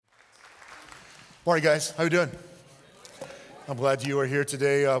Morning, guys. How you doing? I'm glad you are here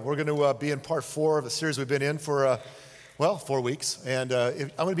today. We're going to be in part 4 of a series we've been in for, 4 weeks. And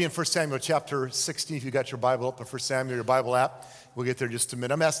I'm going to be in 1 Samuel chapter 16. If you got your Bible open, 1 Samuel, your Bible app, we'll get there in just a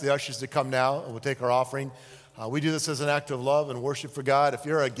minute. I'm asking the ushers to come now, and we'll take our offering. We do this as an act of love and worship for God. If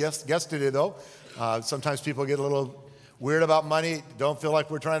you're a guest today, though, sometimes people get a little weird about money. Don't feel like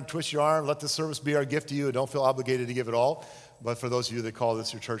we're trying to twist your arm. Let this service be our gift to you, and don't feel obligated to give it all. But for those of you that call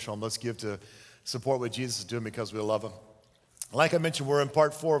this your church home, let's give to support what Jesus is doing because we love him. Like I mentioned, we're in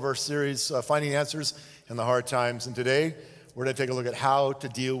part 4 of our series, Finding Answers in the Hard Times. And today, we're going to take a look at how to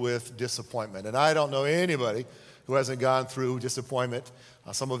deal with disappointment. And I don't know anybody who hasn't gone through disappointment,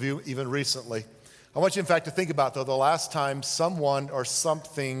 some of you even recently. I want you, in fact, to think about, though, the last time someone or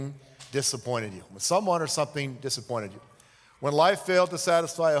something disappointed you. When someone or something disappointed you. When life failed to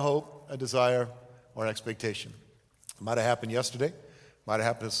satisfy a hope, a desire, or an expectation. It might have happened yesterday. Might have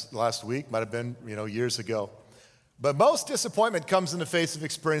happened this last week, might have been, years ago. But most disappointment comes in the face of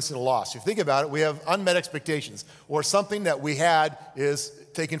experiencing a loss. If you think about it, we have unmet expectations, or something that we had is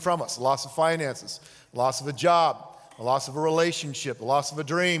taken from us. Loss of finances, loss of a job, a loss of a relationship, the loss of a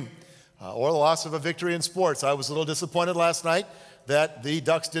dream, or the loss of a victory in sports. I was a little disappointed last night that the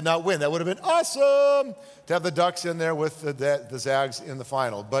Ducks did not win. That would have been awesome to have the Ducks in there with the Zags in the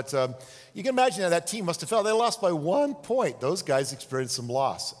final. But you can imagine how that team must have felt. They lost by 1 point. Those guys experienced some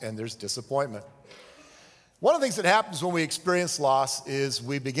loss, and there's disappointment. One of the things that happens when we experience loss is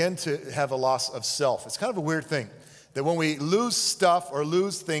we begin to have a loss of self. It's kind of a weird thing that when we lose stuff or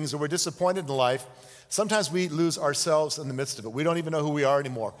lose things or we're disappointed in life, sometimes we lose ourselves in the midst of it. We don't even know who we are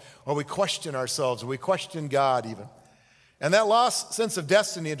anymore, or we question ourselves, or we question God even. And that lost sense of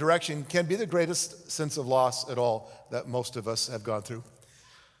destiny and direction can be the greatest sense of loss at all that most of us have gone through.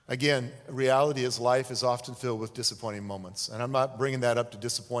 Again, reality is life is often filled with disappointing moments. And I'm not bringing that up to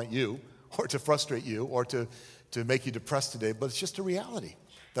disappoint you or to frustrate you or to make you depressed today, but it's just a reality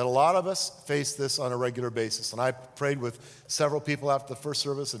that a lot of us face this on a regular basis. And I prayed with several people after the first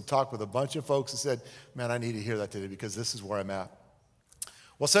service and talked with a bunch of folks and said, man, I need to hear that today because this is where I'm at.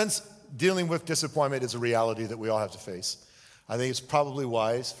 Well, since dealing with disappointment is a reality that we all have to face, I think it's probably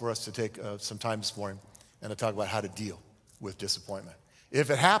wise for us to take some time this morning and to talk about how to deal with disappointment. If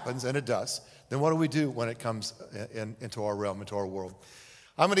it happens, and it does, then what do we do when it comes into our realm, into our world?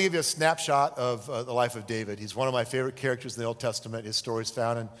 I'm going to give you a snapshot of the life of David. He's one of my favorite characters in the Old Testament. His story is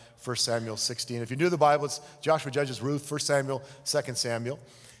found in 1 Samuel 16. If you knew the Bible, it's Joshua, Judges, Ruth, 1 Samuel, 2 Samuel.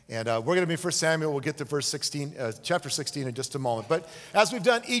 And we're going to be 1 Samuel. We'll get to chapter 16 in just a moment. But as we've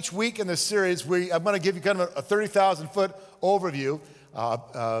done each week in this series, I'm going to give you kind of a 30,000-foot overview,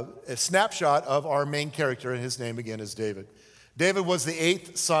 a snapshot of our main character, and his name again is David. David was the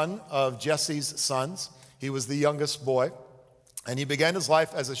 8th son of Jesse's sons. He was the youngest boy, and he began his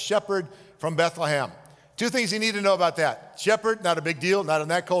life as a shepherd from Bethlehem. 2 things you need to know about that. Shepherd, not a big deal, not in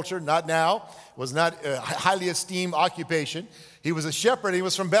that culture, not now. Was not a highly esteemed occupation. He was a shepherd. He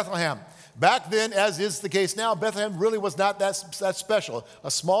was from Bethlehem. Back then, as is the case now, Bethlehem really was not that special,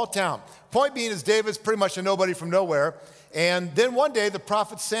 a small town. Point being is David's pretty much a nobody from nowhere. And then one day, the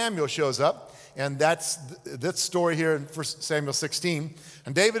prophet Samuel shows up, and that's this story here in 1 Samuel 16.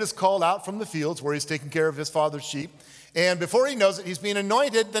 And David is called out from the fields where he's taking care of his father's sheep. And before he knows it, he's being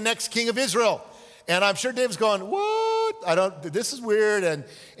anointed the next king of Israel. And I'm sure David's going, what? This is weird.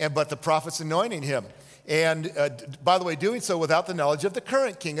 But the prophet's anointing him. And by the way, doing so without the knowledge of the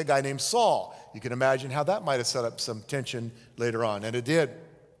current king, a guy named Saul. You can imagine how that might have set up some tension later on. And it did.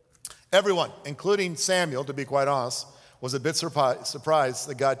 Everyone, including Samuel, to be quite honest, was a bit surprised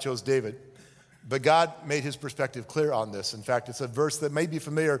that God chose David. But God made his perspective clear on this. In fact, it's a verse that may be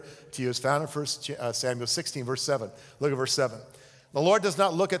familiar to you. It's found in 1 Samuel 16, verse 7. Look at verse 7. The Lord does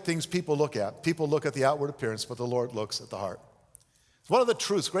not look at things people look at. People look at the outward appearance, but the Lord looks at the heart. It's one of the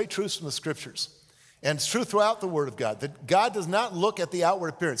truths, great truths from the scriptures. And it's true throughout the Word of God, that God does not look at the outward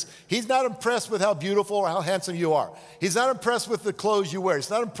appearance. He's not impressed with how beautiful or how handsome you are. He's not impressed with the clothes you wear. He's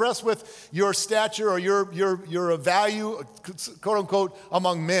not impressed with your stature or your value, quote unquote,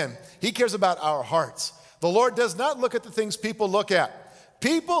 among men. He cares about our hearts. The Lord does not look at the things people look at.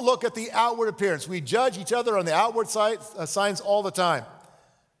 People look at the outward appearance. We judge each other on the outward signs all the time.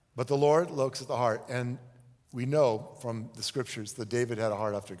 But the Lord looks at the heart. And we know from the scriptures that David had a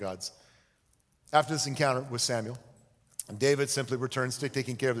heart after God's. After this encounter with Samuel, David simply returns to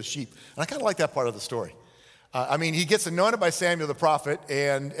taking care of the sheep. And I kind of like that part of the story. He gets anointed by Samuel the prophet,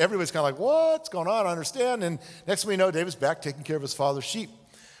 and everybody's kind of like, what's going on? I don't understand. And next thing we know, David's back taking care of his father's sheep.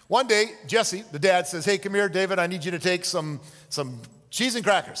 One day, Jesse, the dad, says, hey, come here, David. I need you to take some cheese and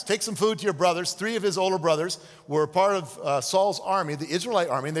crackers. Take some food to your brothers. 3 of his older brothers were part of Saul's army, the Israelite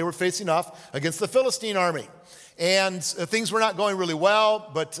army, and they were facing off against the Philistine army. And things were not going really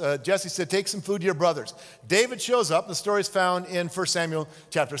well, but Jesse said, take some food to your brothers. David shows up. The story is found in 1 Samuel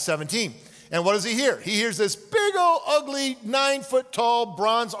chapter 17. And what does he hear? He hears this big old ugly 9-foot-tall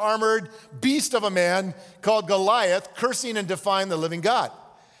bronze-armored beast of a man called Goliath cursing and defying the living God.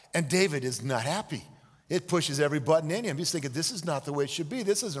 And David is not happy. It pushes every button in him. He's thinking, this is not the way it should be.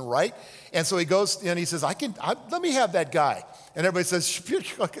 This isn't right. And so he goes and he says, let me have that guy. And everybody says,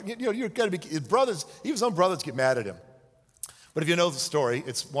 you're going to be, his brothers, even his own brothers get mad at him. But if you know the story,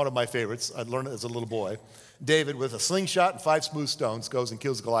 it's one of my favorites. I learned it as a little boy. David, with a slingshot and 5 smooth stones, goes and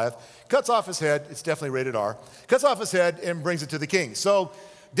kills Goliath, cuts off his head. It's definitely rated R. Cuts off his head and brings it to the king. So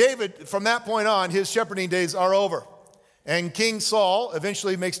David, from that point on, his shepherding days are over. And King Saul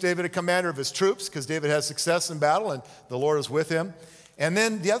eventually makes David a commander of his troops because David has success in battle and the Lord is with him. And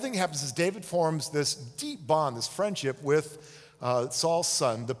then the other thing that happens is David forms this deep bond, this friendship with Saul's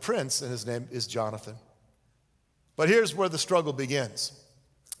son, the prince, and his name is Jonathan. But here's where the struggle begins,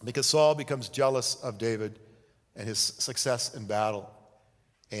 because Saul becomes jealous of David and his success in battle.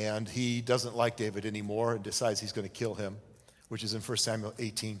 And he doesn't like David anymore and decides he's going to kill him, which is in 1 Samuel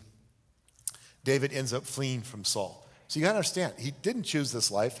 18. David ends up fleeing from Saul. So you got to understand, he didn't choose this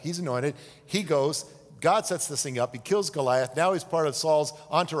life. He's anointed. He goes. God sets this thing up. He kills Goliath. Now he's part of Saul's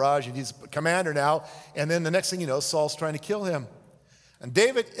entourage, and he's commander now. And then the next thing you know, Saul's trying to kill him. And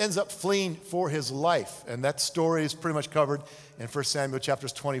David ends up fleeing for his life. And that story is pretty much covered in 1 Samuel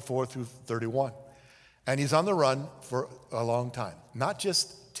chapters 24 through 31. And he's on the run for a long time. Not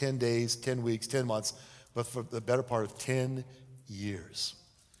just 10 days, 10 weeks, 10 months, but for the better part of 10 years.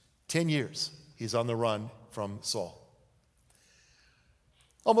 10 years he's on the run from Saul.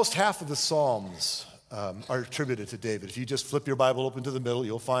 Almost half of the Psalms are attributed to David. If you just flip your Bible open to the middle,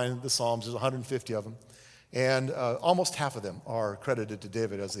 you'll find the Psalms. There's 150 of them. And almost half of them are credited to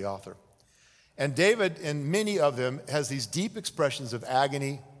David as the author. And David, in many of them, has these deep expressions of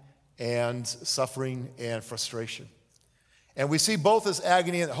agony and suffering and frustration. And we see both as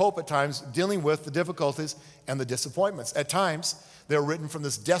agony and hope at times, dealing with the difficulties and the disappointments. At times, they're written from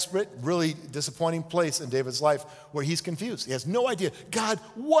this desperate, really disappointing place in David's life where he's confused. He has no idea. God,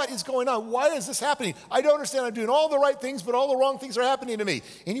 what is going on? Why is this happening? I don't understand. I'm doing all the right things, but all the wrong things are happening to me.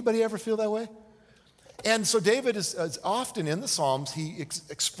 Anybody ever feel that way? And so David is often in the Psalms, he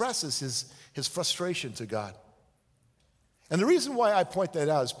expresses his frustration to God. And the reason why I point that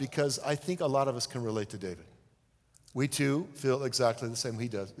out is because I think a lot of us can relate to David. We too feel exactly the same he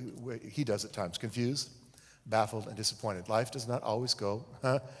does at times, confused, baffled, and disappointed. Life does not always go,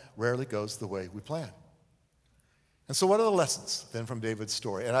 rarely goes the way we plan. And so what are the lessons then from David's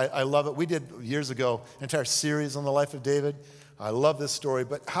story? And I love it. We did years ago an entire series on the life of David. I love this story,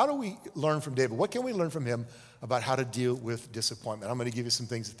 but how do we learn from David? What can we learn from him about how to deal with disappointment? I'm going to give you some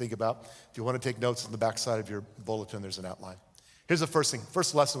things to think about. If you want to take notes on the back side of your bulletin, there's an outline. Here's the first thing,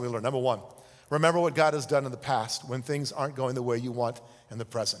 first lesson we learn. Number 1, remember what God has done in the past when things aren't going the way you want in the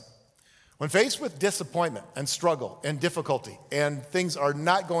present. When faced with disappointment and struggle and difficulty and things are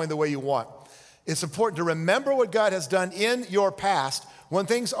not going the way you want, it's important to remember what God has done in your past when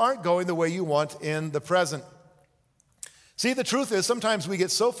things aren't going the way you want in the present. See, the truth is sometimes we get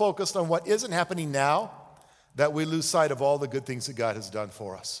so focused on what isn't happening now that we lose sight of all the good things that God has done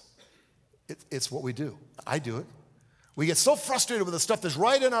for us. It's what we do. I do it. We get so frustrated with the stuff that's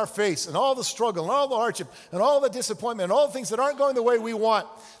right in our face and all the struggle and all the hardship and all the disappointment and all the things that aren't going the way we want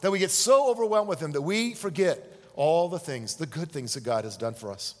that we get so overwhelmed with them that we forget all the things, the good things that God has done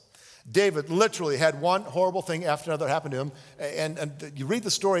for us. David literally had one horrible thing after another happen to him, and you read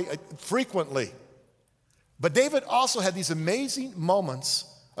the story frequently. But David also had these amazing moments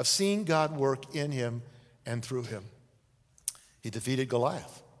of seeing God work in him and through him. He defeated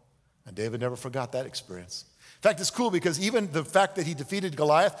Goliath, and David never forgot that experience. In fact, it's cool because even the fact that he defeated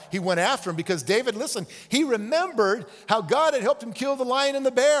Goliath, he went after him because David, listen, he remembered how God had helped him kill the lion and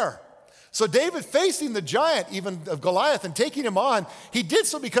the bear. So David facing the giant, even of Goliath, and taking him on, he did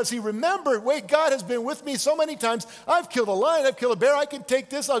so because he remembered, wait, God has been with me so many times. I've killed a lion, I've killed a bear, I can take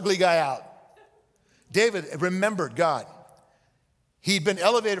this ugly guy out. David remembered God. He'd been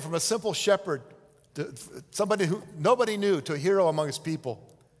elevated from a simple shepherd to somebody who nobody knew to a hero among his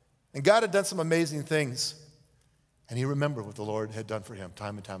people. And God had done some amazing things. And he remembered what the Lord had done for him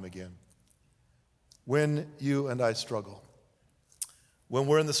time and time again. When you and I struggle, when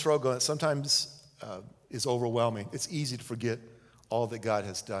we're in the struggle, it sometimes is overwhelming. It's easy to forget all that God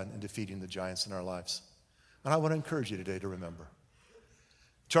has done in defeating the giants in our lives. And I want to encourage you today to remember.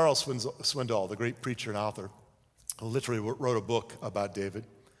 Charles Swindoll, the great preacher and author, who literally wrote a book about David,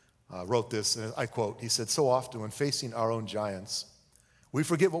 wrote this, and I quote, he said, "So often when facing our own giants, we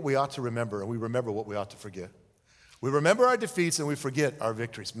forget what we ought to remember, and we remember what we ought to forget. We remember our defeats, and we forget our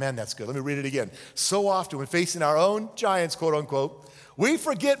victories." Man, that's good. Let me read it again. "So often when facing our own giants, quote unquote, we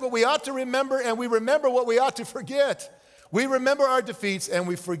forget what we ought to remember, and we remember what we ought to forget. We remember our defeats, and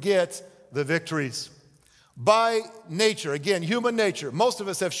we forget the victories." By nature, again, human nature, most of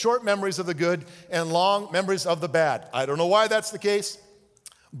us have short memories of the good and long memories of the bad. I don't know why that's the case,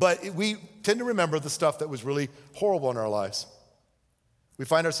 but we tend to remember the stuff that was really horrible in our lives. We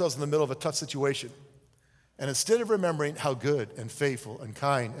find ourselves in the middle of a tough situation, and instead of remembering how good and faithful and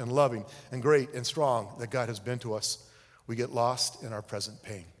kind and loving and great and strong that God has been to us, we get lost in our present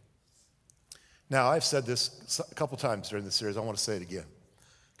pain. Now, I've said this a couple times during this series. I want to say it again,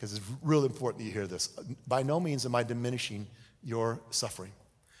 because it's really important that you hear this. By no means am I diminishing your suffering.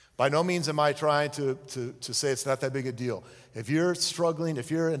 By no means am I trying to say it's not that big a deal. If you're struggling, if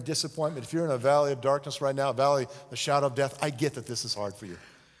you're in disappointment, if you're in a valley of darkness right now, a valley, the shadow of death, I get that this is hard for you.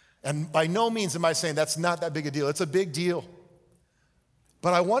 And by no means am I saying that's not that big a deal. It's a big deal.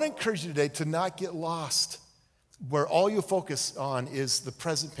 But I want to encourage you today to not get lost where all you focus on is the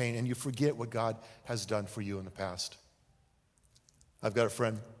present pain and you forget what God has done for you in the past. I've got a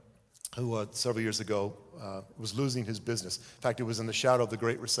friend who several years ago was losing his business. In fact, it was in the shadow of the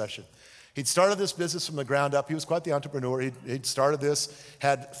Great Recession. He'd started this business from the ground up. He was quite the entrepreneur. He'd started this,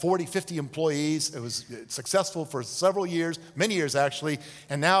 had 40, 50 employees. It was successful for several years, many years actually,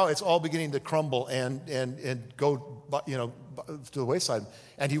 and now it's all beginning to crumble and go, to the wayside.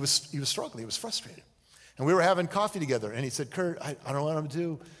 And he was struggling. He was frustrated. And we were having coffee together, and he said, "Kurt, I don't know what I'm going to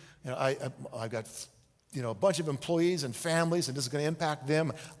do. I've got a bunch of employees and families, and this is going to impact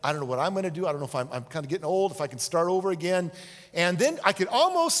them. I don't know what I'm going to do. I don't know if I'm kind of getting old, if I can start over again." And then I could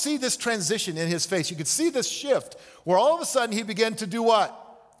almost see this transition in his face. You could see this shift where all of a sudden he began to do what?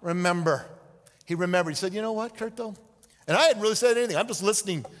 Remember. He remembered. He said, "You know what, Kurt, though?" And I hadn't really said anything. I'm just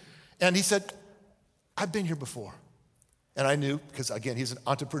listening. And he said, "I've been here before." And I knew, because again, he's an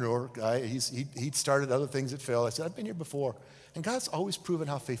entrepreneur guy. He'd started other things that failed. I said, "I've been here before. And God's always proven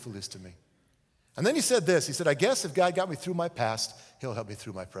how faithful he is to me." And then he said this. He said, "I guess if God got me through my past, he'll help me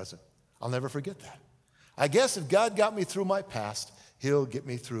through my present." I'll never forget that. I guess if God got me through my past, he'll get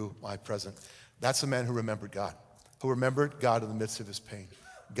me through my present. That's a man who remembered God in the midst of his pain.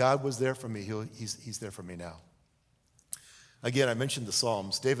 God was there for me. He's there for me now. Again, I mentioned the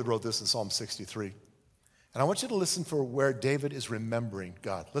Psalms. David wrote this in Psalm 63. And I want you to listen for where David is remembering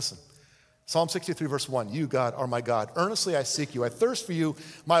God. Listen. Psalm 63, verse 1, "You, God, are my God. Earnestly I seek you. I thirst for you.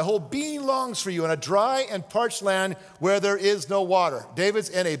 My whole being longs for you in a dry and parched land where there is no water." David's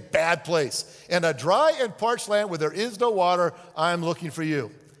in a bad place. In a dry and parched land where there is no water, I'm looking for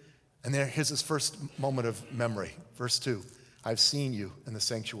you. And here's his first moment of memory. Verse 2, "I've seen you in the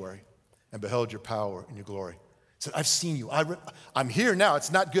sanctuary and beheld your power and your glory." He said, "I've seen you. I'm here now.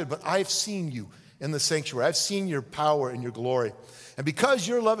 It's not good, but I've seen you in the sanctuary. I've seen your power and your glory. And because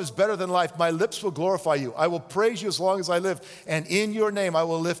your love is better than life, my lips will glorify you. I will praise you as long as I live, and in your name I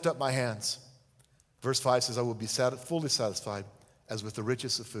will lift up my hands." Verse 5 says, "I will be fully satisfied as with the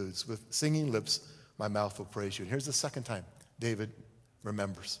richest of foods. With singing lips, my mouth will praise you." And here's the second time David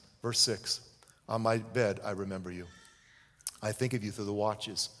remembers. Verse 6, "On my bed I remember you. I think of you through the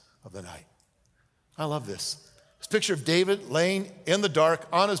watches of the night." I love this. This picture of David laying in the dark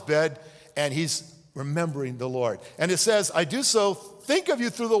on his bed, and he's remembering the Lord. And it says, "I do so think of you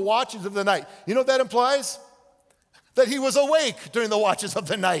through the watches of the night." You know what that implies? That he was awake during the watches of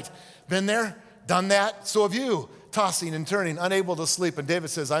the night. Been there, done that, so have you. Tossing and turning, unable to sleep. And David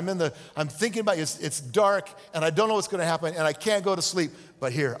says, I'm thinking about you. It's dark, and I don't know what's going to happen, and I can't go to sleep.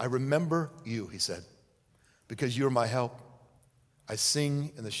 But here, I remember you, he said, because you're my help. I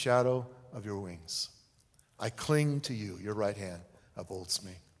sing in the shadow of your wings. I cling to you. Your right hand upholds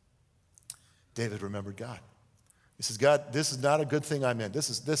me. David remembered God. He says, "God, this is not a good thing I'm in. This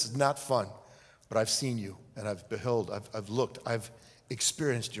is not fun, but I've seen you, and I've beheld, I've looked, I've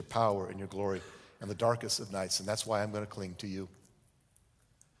experienced your power and your glory in the darkest of nights, and that's why I'm going to cling to you."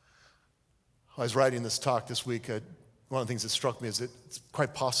 I was writing this talk this week. One of the things that struck me is that it's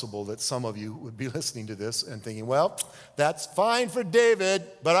quite possible that some of you would be listening to this and thinking, "Well, that's fine for David,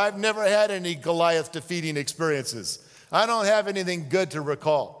 but I've never had any Goliath defeating experiences. I don't have anything good to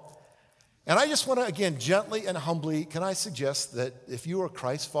recall." And I just want to, again, gently and humbly, can I suggest that if you are a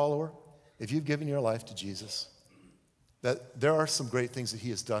Christ follower, if you've given your life to Jesus, that there are some great things that he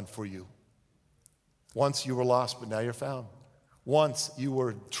has done for you. Once you were lost, but now you're found. Once you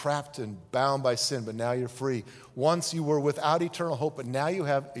were trapped and bound by sin, but now you're free. Once you were without eternal hope, but now you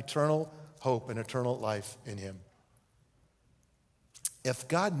have eternal hope and eternal life in him. If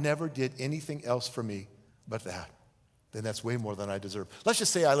God never did anything else for me but that, then that's way more than I deserve. Let's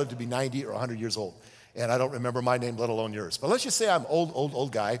just say I live to be 90 or 100 years old, and I don't remember my name, let alone yours. But let's just say I'm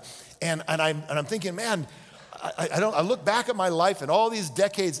old guy, and I'm thinking, man, I look back at my life and all these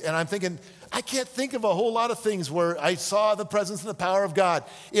decades, and I'm thinking, I can't think of a whole lot of things where I saw the presence and the power of God.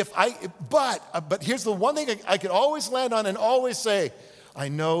 But here's the one thing I could always land on and always say, I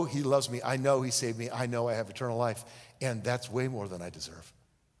know he loves me. I know he saved me. I know I have eternal life. And that's way more than I deserve.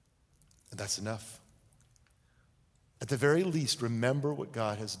 And that's enough. At the very least, remember what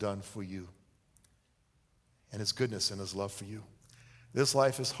God has done for you and his goodness and his love for you. This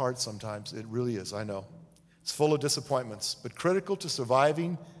life is hard sometimes. It really is, I know. It's full of disappointments, but critical to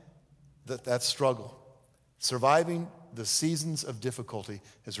surviving that struggle, surviving the seasons of difficulty,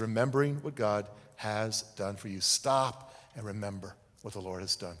 is remembering what God has done for you. Stop and remember what the Lord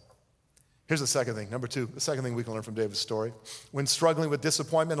has done. Here's the second thing, number two, the second thing we can learn from David's story. When struggling with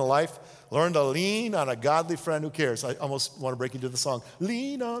disappointment in life, learn to lean on a godly friend who cares. I almost want to break into the song,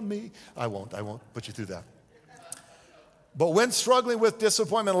 lean on me. I won't put you through that. But when struggling with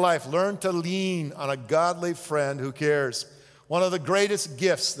disappointment in life, learn to lean on a godly friend who cares. One of the greatest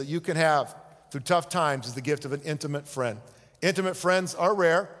gifts that you can have through tough times is the gift of an intimate friend. Intimate friends are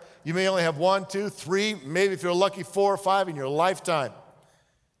rare. You may only have 1, 2, 3, maybe if you're lucky 4 or 5 in your lifetime.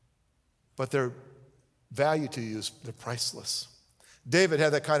 But their value to you is they're priceless. David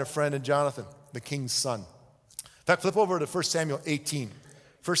had that kind of friend in Jonathan, the king's son. In fact, flip over to 1 Samuel 18.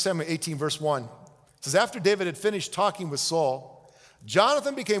 1 Samuel 18, verse 1. It says, after David had finished talking with Saul,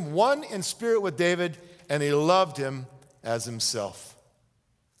 Jonathan became one in spirit with David, and he loved him as himself.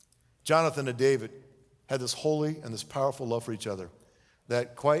 Jonathan and David had this holy and this powerful love for each other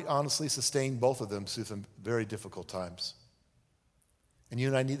that quite honestly sustained both of them through some very difficult times. And you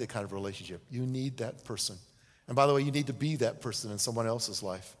and I need that kind of relationship. You need that person. And by the way, you need to be that person in someone else's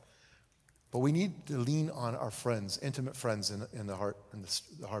life. But we need to lean on our friends, intimate friends in the heart, in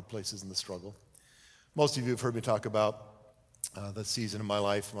the hard places in the struggle. Most of you have heard me talk about the season in my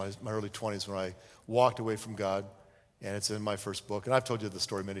life, my early 20s, when I walked away from God. And it's in my first book. And I've told you the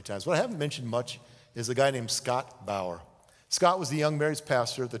story many times. What I haven't mentioned much is a guy named Scott Bauer. Scott was the young married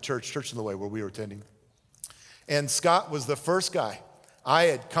pastor at the Church in the Way, where we were attending. And Scott was the first guy. I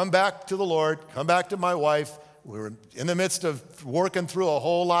had come back to the Lord, come back to my wife. We were in the midst of working through a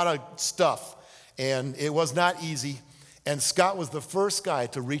whole lot of stuff. And it was not easy. And Scott was the first guy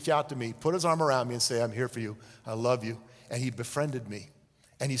to reach out to me, put his arm around me and say, I'm here for you. I love you. And he befriended me.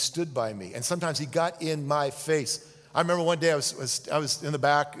 And he stood by me. And sometimes he got in my face. I remember one day I was in the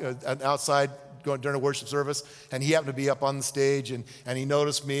back outside going during a worship service, and he happened to be up on the stage, and he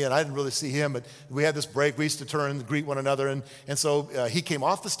noticed me, and I didn't really see him, but we had this break. We used to turn and greet one another, and so he came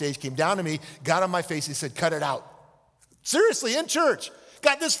off the stage, came down to me, got on my face, he said, cut it out. Seriously, in church.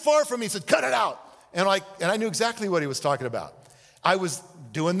 Got this far from me, he said, cut it out. And I knew exactly what he was talking about. I was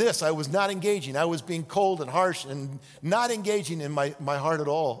doing this. I was not engaging. I was being cold and harsh and not engaging in my heart at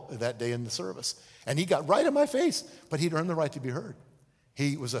all that day in the service. And he got right in my face, but he'd earned the right to be heard.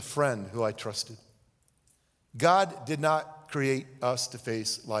 He was a friend who I trusted. God did not create us to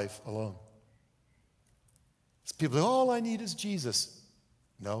face life alone. People say, all I need is Jesus.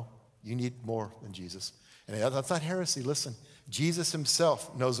 No, you need more than Jesus. And that's not heresy. Listen, Jesus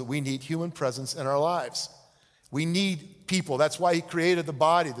himself knows that we need human presence in our lives. We need people. That's why he created the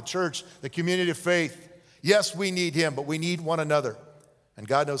body, the church, the community of faith. Yes, we need him, but we need one another. And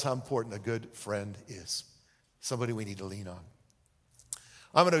God knows how important a good friend is. Somebody we need to lean on.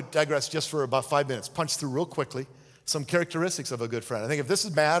 I'm going to digress just for about 5 minutes, punch through real quickly some characteristics of a good friend. I think if this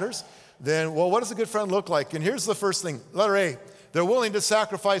matters, then, well, what does a good friend look like? And here's the first thing, letter A. They're willing to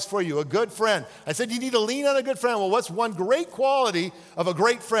sacrifice for you. A good friend. I said you need to lean on a good friend. Well, what's one great quality of a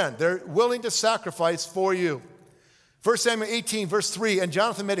great friend? They're willing to sacrifice for you. 1 Samuel 18, verse 3, and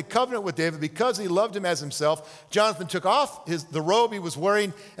Jonathan made a covenant with David because he loved him as himself. Jonathan took off the robe he was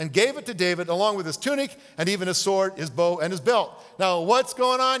wearing and gave it to David along with his tunic and even his sword, his bow, and his belt. Now, what's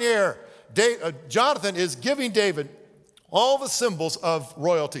going on here? Jonathan is giving David all the symbols of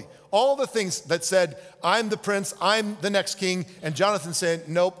royalty, all the things that said, I'm the prince, I'm the next king, and Jonathan saying,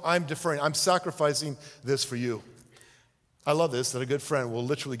 nope, I'm deferring, I'm sacrificing this for you. I love this, that a good friend will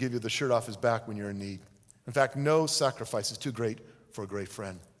literally give you the shirt off his back when you're in need. In fact, no sacrifice is too great for a great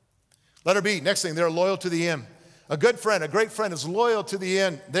friend. Letter B, next thing, they're loyal to the end. A good friend, a great friend is loyal to the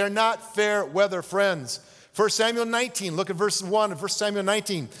end. They're not fair weather friends. 1 Samuel 19, look at verse 1 of 1 Samuel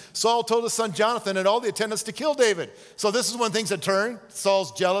 19. Saul told his son Jonathan and all the attendants to kill David. So this is when things had turned.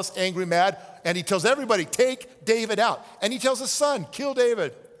 Saul's jealous, angry, mad, and he tells everybody, take David out. And he tells his son, kill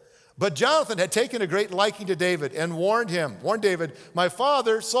David. But Jonathan had taken a great liking to David and warned David, my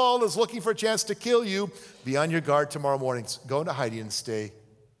father Saul is looking for a chance to kill you. Be on your guard tomorrow morning. Go into hiding and stay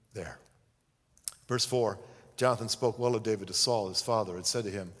there. Verse 4, Jonathan spoke well of David to Saul, his father, and said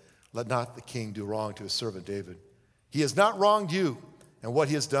to him, let not the king do wrong to his servant David. He has not wronged you, and what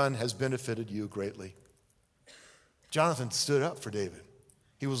he has done has benefited you greatly. Jonathan stood up for David.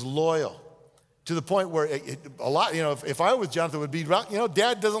 He was loyal to the point where if I was Jonathan, it would be,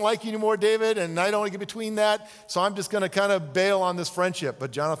 Dad doesn't like you anymore, David, and I don't want to get between that, so I'm just going to kind of bail on this friendship. But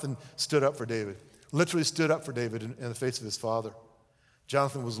Jonathan stood up for David, literally stood up for David in the face of his father.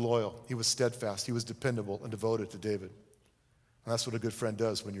 Jonathan was loyal. He was steadfast. He was dependable and devoted to David. And that's what a good friend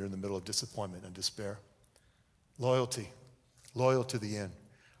does when you're in the middle of disappointment and despair. Loyalty, loyal to the end.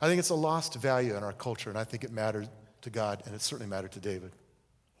 I think it's a lost value in our culture, and I think it mattered to God, and it certainly mattered to David.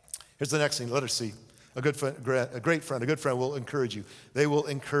 Here's the next thing, letter C. A good friend, a great friend, a good friend will encourage you. They will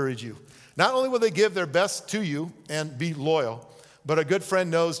encourage you. Not only will they give their best to you and be loyal, but a good friend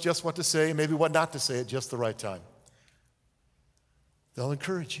knows just what to say, maybe what not to say at just the right time. They'll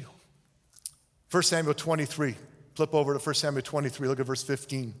encourage you. 1 Samuel 23. Flip over to 1 Samuel 23. Look at verse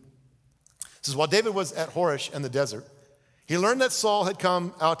 15. It says, while David was at Horesh in the desert, he learned that Saul had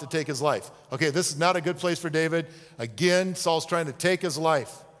come out to take his life. Okay, this is not a good place for David. Again, Saul's trying to take his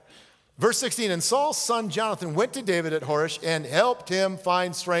life. Verse 16, and Saul's son Jonathan went to David at Horesh and helped him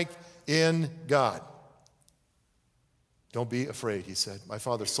find strength in God. Don't be afraid, he said. My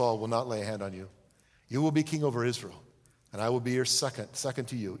father Saul will not lay a hand on you. You will be king over Israel, and I will be your second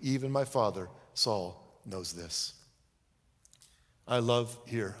to you. Even my father Saul knows this. I love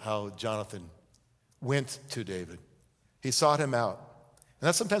here how Jonathan went to David. He sought him out. And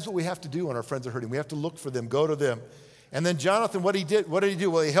that's sometimes what we have to do when our friends are hurting. We have to look for them, go to them. And then Jonathan, what did he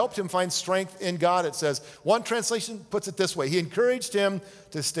do? Well, he helped him find strength in God, it says. One translation puts it this way. He encouraged him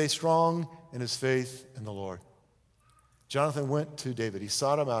to stay strong in his faith in the Lord. Jonathan went to David. He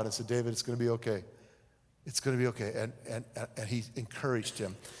sought him out and said, David, it's going to be okay. It's going to be okay. And he encouraged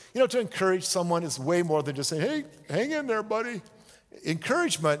him. To encourage someone is way more than just saying, hey, hang in there, buddy.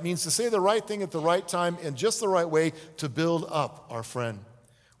 Encouragement means to say the right thing at the right time in just the right way to build up our friend.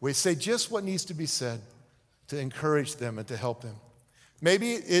 We say just what needs to be said to encourage them and to help them.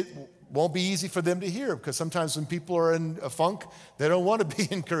 Maybe it won't be easy for them to hear because sometimes when people are in a funk, they don't want to be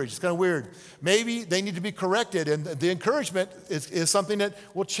encouraged. It's kind of weird. Maybe they need to be corrected, and the encouragement is something that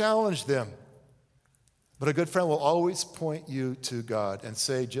will challenge them. But a good friend will always point you to God and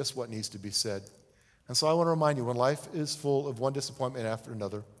say just what needs to be said. And so I want to remind you, when life is full of one disappointment after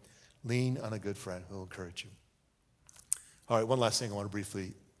another, lean on a good friend who will encourage you. All right, one last thing I want to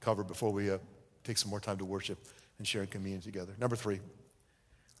briefly cover before we take some more time to worship and share communion together. Number 3,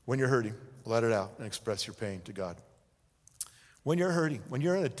 when you're hurting, let it out and express your pain to God. When you're hurting, when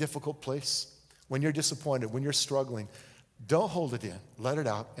you're in a difficult place, when you're disappointed, when you're struggling, don't hold it in. Let it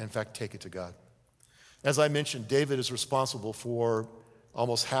out, and in fact, take it to God. As I mentioned, David is responsible for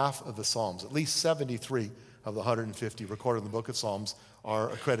almost half of the Psalms. At least 73 of the 150 recorded in the book of Psalms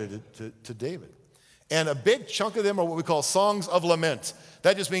are accredited to David. And a big chunk of them are what we call songs of lament.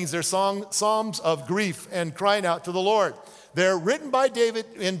 That just means they're psalms of grief and crying out to the Lord. They're written by David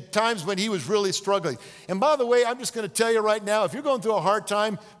in times when he was really struggling. And by the way, I'm just going to tell you right now, if you're going through a hard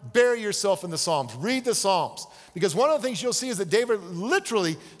time, bury yourself in the Psalms. Read the Psalms. Because one of the things you'll see is that David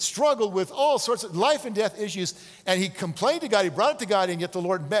literally struggled with all sorts of life and death issues, and he complained to God, he brought it to God, and yet the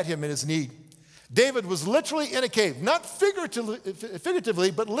Lord met him in his need. David was literally in a cave, not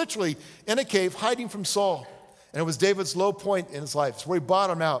figuratively, but literally in a cave hiding from Saul. And it was David's low point in his life. It's where he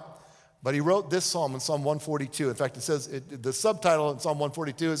bottomed out. But he wrote this psalm in Psalm 142. In fact, it says, the subtitle in Psalm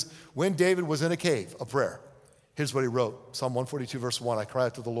 142 is, When David Was in a Cave, a Prayer. Here's what he wrote. Psalm 142, verse 1, I cry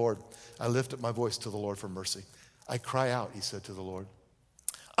out to the Lord. I lift up my voice to the Lord for mercy. I cry out, he said to the Lord.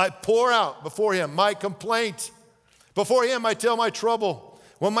 I pour out before him my complaint. Before him I tell my trouble.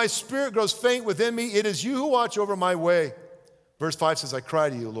 When my spirit grows faint within me, it is you who watch over my way. Verse 5 says, I cry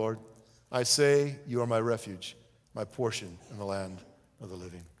to you, Lord. I say, you are my refuge, my portion in the land of the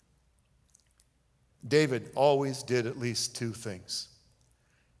living. David always did at least 2 things.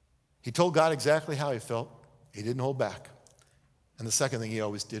 He told God exactly how he felt. He didn't hold back. And the second thing he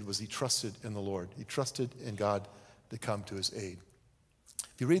always did was he trusted in the Lord. He trusted in God to come to his aid.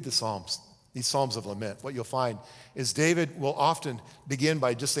 If you read the Psalms, these Psalms of lament, what you'll find is David will often begin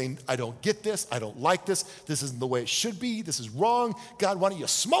by just saying, I don't get this, I don't like this, this isn't the way it should be, this is wrong, God, why don't you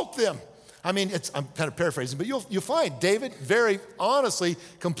smoke them? I mean, I'm kind of paraphrasing, but you'll find David very honestly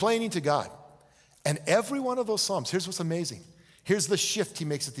complaining to God. And every one of those Psalms, here's what's amazing. Here's the shift he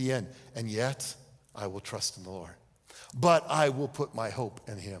makes at the end. And yet, I will trust in the Lord. But I will put my hope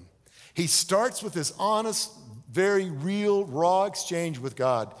in him. He starts with this honest, very real, raw exchange with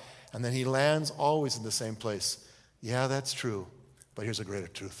God, and then he lands always in the same place. Yeah, that's true, but here's a greater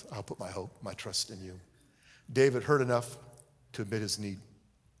truth. I'll put my hope, my trust in you. David heard enough to admit his need.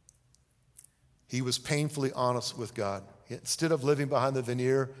 He was painfully honest with God. Instead of living behind the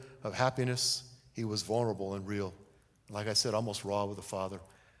veneer of happiness, he was vulnerable and real. Like I said, almost raw with the Father.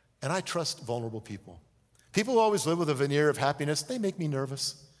 And I trust vulnerable people. People who always live with a veneer of happiness, they make me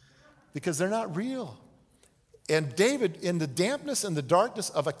nervous because they're not real. And David, in the dampness and the darkness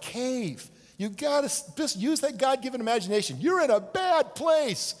of a cave, you got to just use that God-given imagination. You're in a bad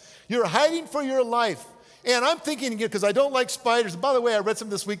place. You're hiding for your life. And I'm thinking, because I don't like spiders. By the way, I read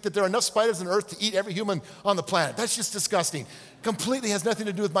something this week that there are enough spiders on earth to eat every human on the planet. That's just disgusting. Completely has nothing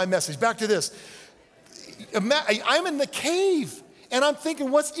to do with my message. Back to this. I'm in the cave, and I'm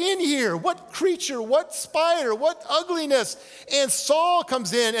thinking, what's in here? What creature? What spider? What ugliness? And Saul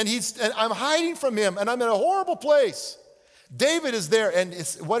comes in, and I'm hiding from him, and I'm in a horrible place. David is there, and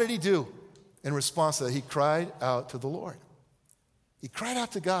what did he do? In response to that, he cried out to the Lord. He cried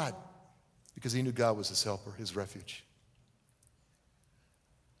out to God because he knew God was his helper, his refuge.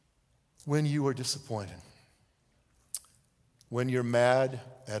 When you are disappointed, when you're mad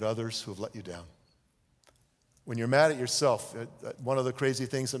at others who have let you down, when you're mad at yourself, one of the crazy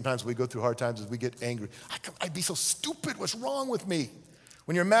things sometimes we go through hard times is we get angry. I'd be so stupid. What's wrong with me?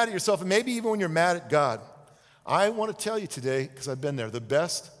 When you're mad at yourself, and maybe even when you're mad at God, I want to tell you today, because I've been there, the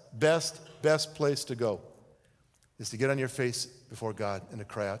best place to go is to get on your face before God and to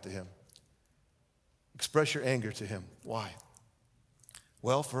cry out to him. Express your anger to him. Why?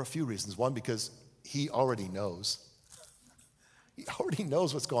 Well, for a few reasons. One, because he already knows. He already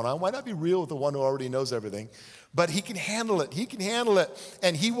knows what's going on. Why not be real with the one who already knows everything? But he can handle it. He can handle it.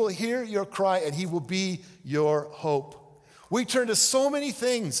 And he will hear your cry, and he will be your hope. We turn to so many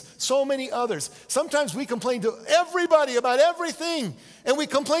things, so many others. Sometimes we complain to everybody about everything, and we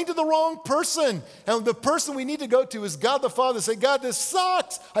complain to the wrong person. And the person we need to go to is God the Father. Say, God, this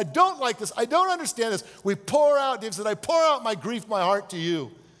sucks. I don't like this. I don't understand this. We pour out, David said, I pour out my grief, my heart to you.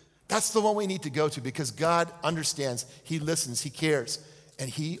 That's the one we need to go to because God understands, he listens, he cares, and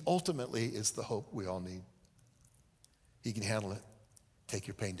he ultimately is the hope we all need. He can handle it. Take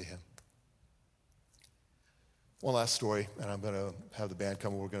your pain to him. One last story, and I'm going to have the band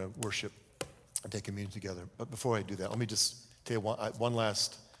come and we're going to worship and take communion together. But before I do that, let me just tell you one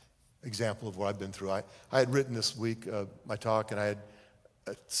last example of what I've been through. I had written this week my talk, and I had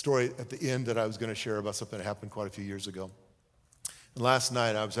a story at the end that I was going to share about something that happened quite a few years ago. And last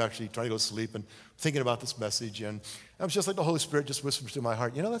night, I was actually trying to go to sleep and thinking about this message, and I was just like the Holy Spirit just whispered to my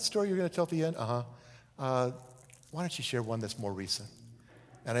heart, you know that story you're going to tell at the end? Why don't you share one that's more recent?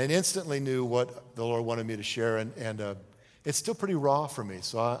 And I instantly knew what the Lord wanted me to share, and it's still pretty raw for me.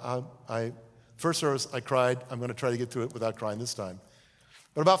 So first service, I cried. I'm going to try to get through it without crying this time.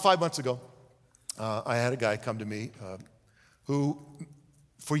 But about 5 months ago, I had a guy come to me who,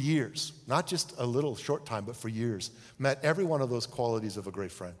 for years, not just a little short time, but for years, met every one of those qualities of a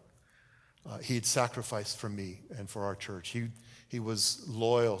great friend. He had sacrificed for me and for our church. He was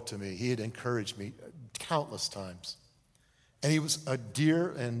loyal to me. He had encouraged me countless times. And he was a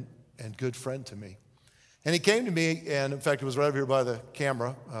dear and good friend to me. And he came to me, and in fact, it was right over here by the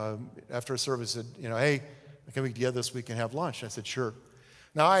camera. After a service, said, hey, can we get together this week and have lunch? I said, sure.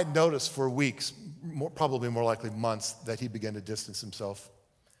 Now, I had noticed for weeks, probably more likely months, that he began to distance himself.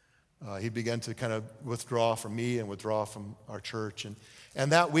 He began to kind of withdraw from me and withdraw from our church.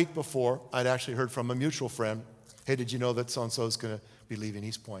 And that week before, I'd actually heard from a mutual friend, hey, did you know that so-and-so is going to be leaving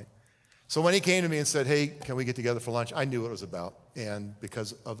East Point? So when he came to me and said, hey, can we get together for lunch? I knew what it was about. And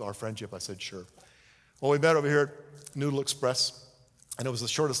because of our friendship, I said, sure. Well, we met over here at Noodle Express, and it was the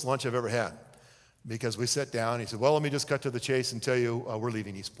shortest lunch I've ever had because we sat down. He said, well, let me just cut to the chase and tell you we're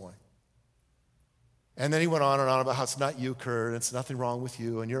leaving East Point. And then he went on and on about how it's not you, Kurt. It's nothing wrong with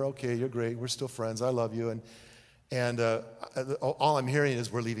you, and you're okay. You're great. We're still friends. I love you. And all I'm hearing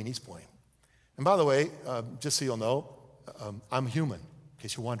is we're leaving East Point. And by the way, just so you'll know, I'm human, in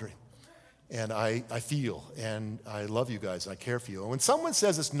case you're wondering. And I feel, and I love you guys, and I care for you. And when someone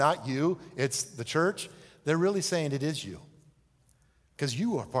says it's not you, it's the church, they're really saying it is you. Because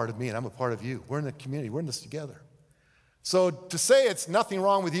you are part of me, and I'm a part of you. We're in the community. We're in this together. So to say it's nothing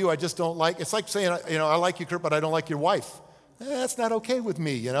wrong with you, I just don't like, it's like saying, I like you, Kurt, but I don't like your wife. That's not okay with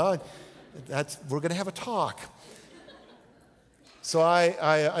me, we're going to have a talk. So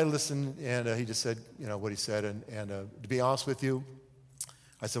I listened, and he just said, what he said. And to be honest with you,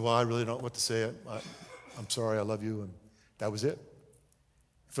 I said, well, I really don't know what to say. I'm sorry, I love you, and that was it.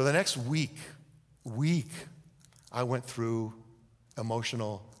 For the next week, I went through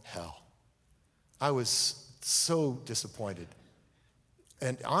emotional hell. I was so disappointed.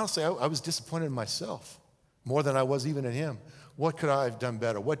 And honestly, I was disappointed in myself more than I was even in him. What could I have done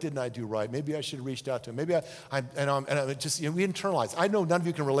better? What didn't I do right? Maybe I should have reached out to him. Maybe we internalize. I know none of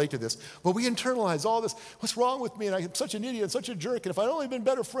you can relate to this, but we internalize all this. What's wrong with me? And I'm such an idiot, such a jerk. And if I'd only been a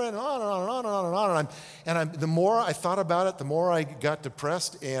better friend, and on and on and on and on and on. And the more I thought about it, the more I got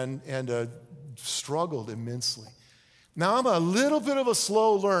depressed and struggled immensely. Now I'm a little bit of a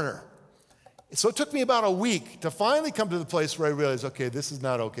slow learner. So it took me about a week to finally come to the place where I realized, okay, this is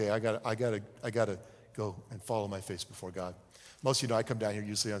not okay. I gotta go and follow my face before God. Most of you know I come down here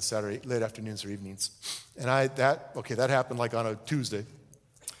usually on Saturday, late afternoons or evenings. And that happened like on a Tuesday.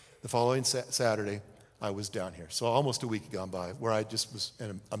 The following Saturday, I was down here. So almost a week had gone by where I just was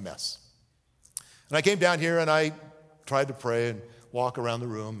in a mess. And I came down here and I tried to pray and walk around the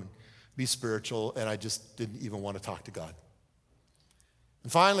room and be spiritual, and I just didn't even want to talk to God.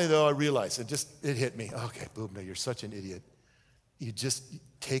 And finally, though, I realized it hit me. Okay, Boobna, you're such an idiot. You just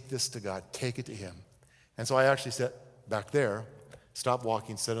take this to God, take it to him. And so I actually sat back there, stopped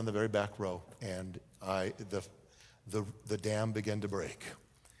walking, sat on the very back row, and the dam began to break,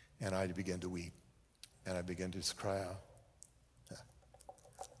 and I began to weep, and I began to just cry out.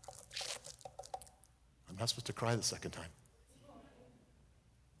 I'm not supposed to cry the second time.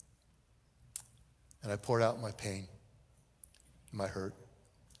 And I poured out my pain, my hurt,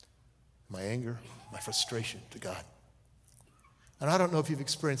 my anger, my frustration to God. And I don't know if you've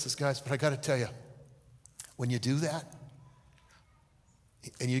experienced this, guys, but I got to tell you, when you do that,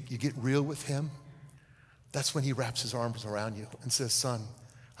 and you get real with him, that's when he wraps his arms around you and says, son,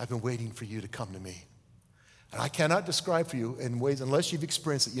 I've been waiting for you to come to me. And I cannot describe for you in ways, unless you've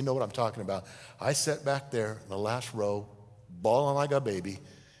experienced it, you know what I'm talking about. I sat back there in the last row, bawling like a baby.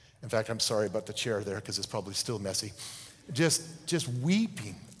 In fact, I'm sorry about the chair there because it's probably still messy. Just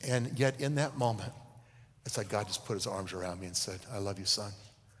weeping. And yet in that moment, it's like God just put his arms around me and said, I love you, son.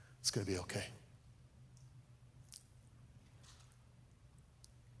 It's going to be okay.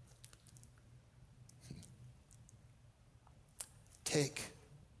 Take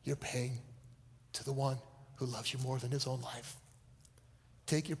your pain to the one who loves you more than his own life.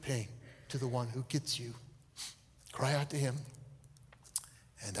 Take your pain to the one who gets you. Cry out to him,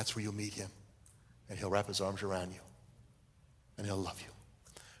 and that's where you'll meet him. And he'll wrap his arms around you, and he'll love you.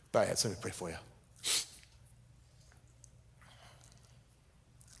 Bow your heads, let me pray for you.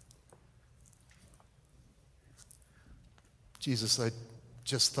 Jesus, I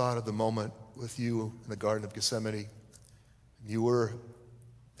just thought of the moment with you in the Garden of Gethsemane. You were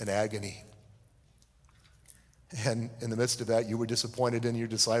in agony. And in the midst of that, you were disappointed in your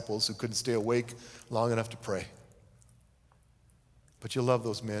disciples who couldn't stay awake long enough to pray. But you loved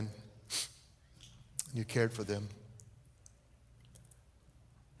those men, and you cared for them.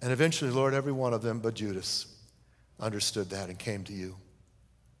 And eventually, Lord, every one of them but Judas understood that and came to you.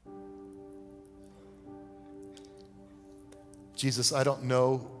 Jesus, I don't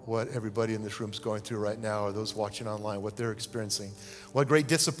know what everybody in this room is going through right now, or those watching online, what they're experiencing, what great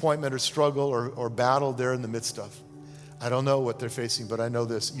disappointment or struggle or battle they're in the midst of. I don't know what they're facing, but I know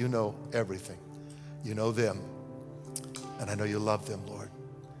this. You know everything. You know them. And I know you love them, Lord.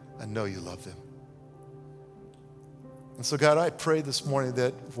 I know you love them. And so, God, I pray this morning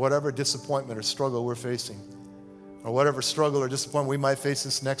that whatever disappointment or struggle we're facing, or whatever struggle or disappointment we might face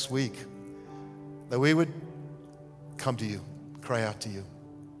this next week, that we would come to you, cry out to you,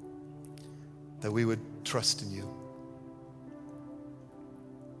 that we would trust in you.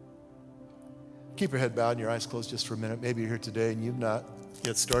 Keep your head bowed and your eyes closed just for a minute. Maybe you're here today and you've not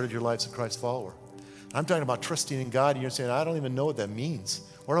yet started your life as a Christ follower. I'm talking about trusting in God, and you're saying, I don't even know what that means.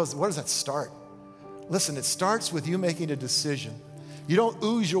 Where does that start? Listen, it starts with you making a decision. You don't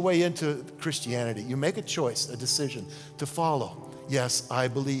ooze your way into Christianity. You make a choice, a decision to follow. Yes, I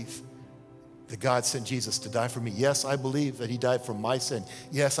believe that God sent Jesus to die for me. Yes, I believe that he died for my sin.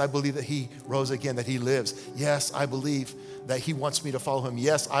 Yes, I believe that he rose again, that he lives. Yes, I believe that he wants me to follow him.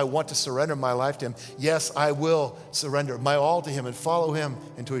 Yes, I want to surrender my life to him. Yes, I will surrender my all to him and follow him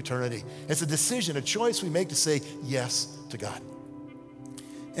into eternity. It's a decision, a choice we make to say yes to God.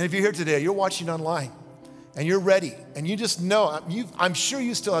 And if you're here today, you're watching online, and you're ready, and you just know, I'm sure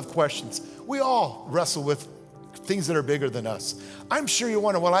you still have questions. We all wrestle with things that are bigger than us. I'm sure you're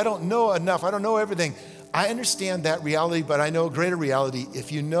wondering, well, I don't know enough. I don't know everything. I understand that reality, but I know a greater reality.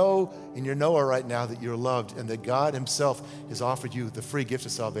 If you know in your knower right now that you're loved and that God himself has offered you the free gift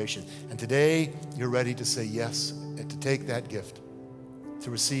of salvation, and today you're ready to say yes and to take that gift,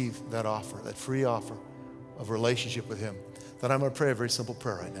 to receive that offer, that free offer of relationship with him, then I'm going to pray a very simple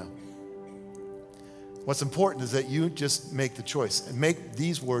prayer right now. What's important is that you just make the choice and make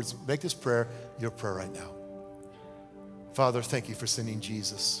these words, make this prayer your prayer right now. Father, thank you for sending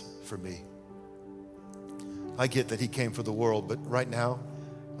Jesus for me. I get that he came for the world, but right now,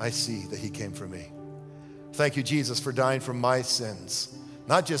 I see that he came for me. Thank you, Jesus, for dying for my sins.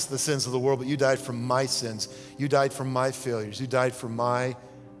 Not just the sins of the world, but you died for my sins. You died for my failures. You died for my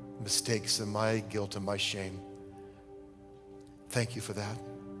mistakes and my guilt and my shame. Thank you for that.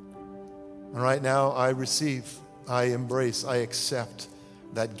 And right now, I receive, I embrace, I accept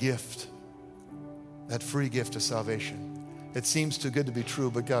that gift, that free gift of salvation. It seems too good to be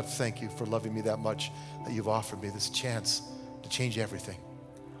true, but God, thank you for loving me that much, that you've offered me this chance to change everything.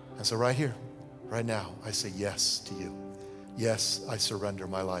 And so right here, right now, I say yes to you. Yes, I surrender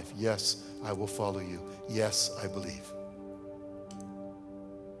my life. Yes, I will follow you. Yes, I believe.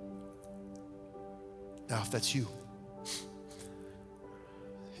 Now, if that's you,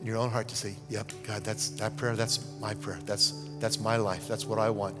 in your own heart to say, yep, God, that prayer, that's my prayer. That's my life. That's what I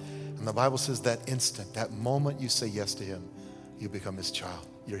want. And the Bible says that instant, that moment you say yes to him, you become his child.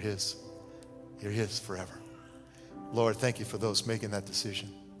 You're his. You're his forever. Lord, thank you for those making that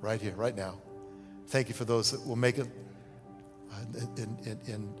decision right here, right now. Thank you for those that will make it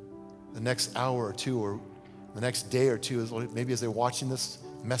in the next hour or two or the next day or two, maybe as they're watching this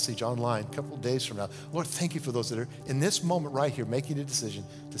message online a couple of days from now. Lord, thank you for those that are in this moment right here making a decision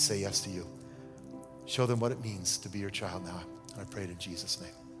to say yes to you. Show them what it means to be your child now. I pray it in Jesus'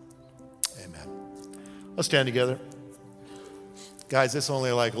 name. Amen. Let's stand together. Guys, it's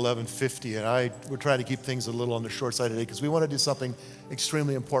only like 11:50, and we're trying to keep things a little on the short side today because we want to do something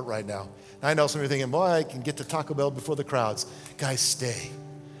extremely important right now. And I know some of you are thinking, boy, I can get to Taco Bell before the crowds. Guys, stay.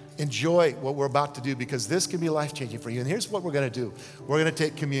 Enjoy what we're about to do because this can be life-changing for you. And here's what we're going to do. We're going to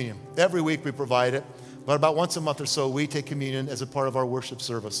take communion. Every week we provide it, but about once a month or so we take communion as a part of our worship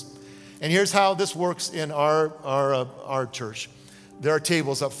service. And here's how this works in our church. There are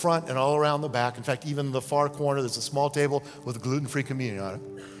tables up front and all around the back. In fact, even in the far corner, there's a small table with gluten-free communion on it.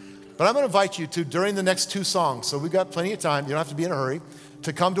 But I'm going to invite you to, during the next two songs, so we've got plenty of time, you don't have to be in a hurry,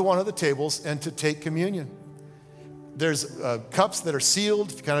 to come to one of the tables and to take communion. There's cups that are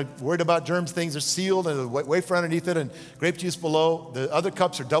sealed. If you're kind of worried about germs, things are sealed, and the wafer underneath it and grape juice below. The other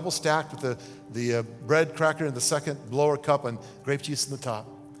cups are double stacked with the bread cracker in the second lower cup and grape juice in the top.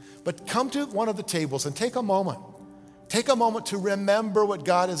 But come to one of the tables and take a moment. Take a moment to remember what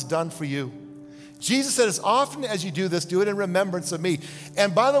God has done for you. Jesus said, as often as you do this, do it in remembrance of me.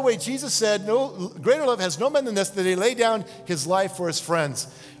 And by the way, Jesus said, no greater love has no man than this, that he lay down his life for his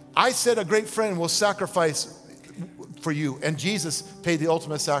friends. I said a great friend will sacrifice for you. And Jesus paid the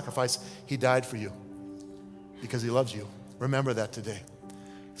ultimate sacrifice. He died for you because he loves you. Remember that today.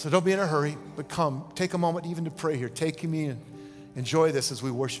 So don't be in a hurry, but come. Take a moment even to pray here. Take communion. Enjoy this as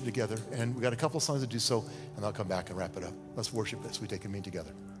we worship together. And we've got a couple of songs to do so, and I'll come back and wrap it up. Let's worship as we take communion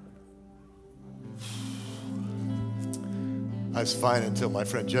together. I was fine until my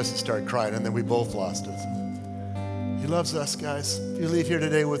friend Jesse started crying, and then we both lost it. He loves us, guys. If you leave here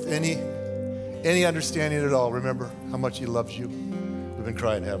today with any understanding at all, remember how much he loves you. We've been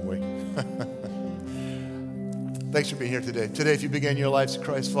crying, haven't we? Thanks for being here today. Today, if you began your life as a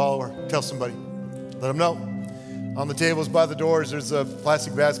Christ follower, tell somebody. Let them know. On the tables by the doors, there's a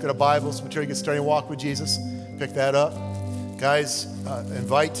plastic basket of Bibles. Make sure you get started and walk with Jesus. Pick that up. Guys,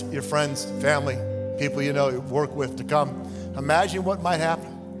 invite your friends, family, people you know, you work with to come. Imagine what might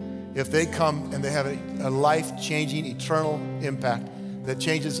happen if they come and they have a life-changing, eternal impact that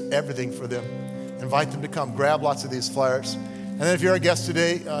changes everything for them. Invite them to come. Grab lots of these flyers. And then if you're a guest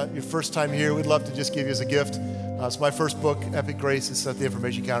today, your first time here, we'd love to just give you as a gift. It's my first book, Epic Grace. It's at the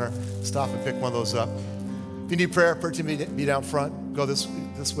information counter. Stop and pick one of those up. If you need prayer, pray to be down front. Go this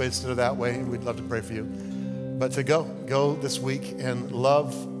way instead of that way, and we'd love to pray for you. But to go this week and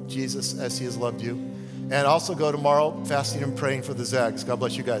love Jesus as he has loved you. And also go tomorrow fasting and praying for the Zags. God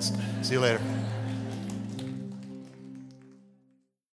bless you guys. See you later.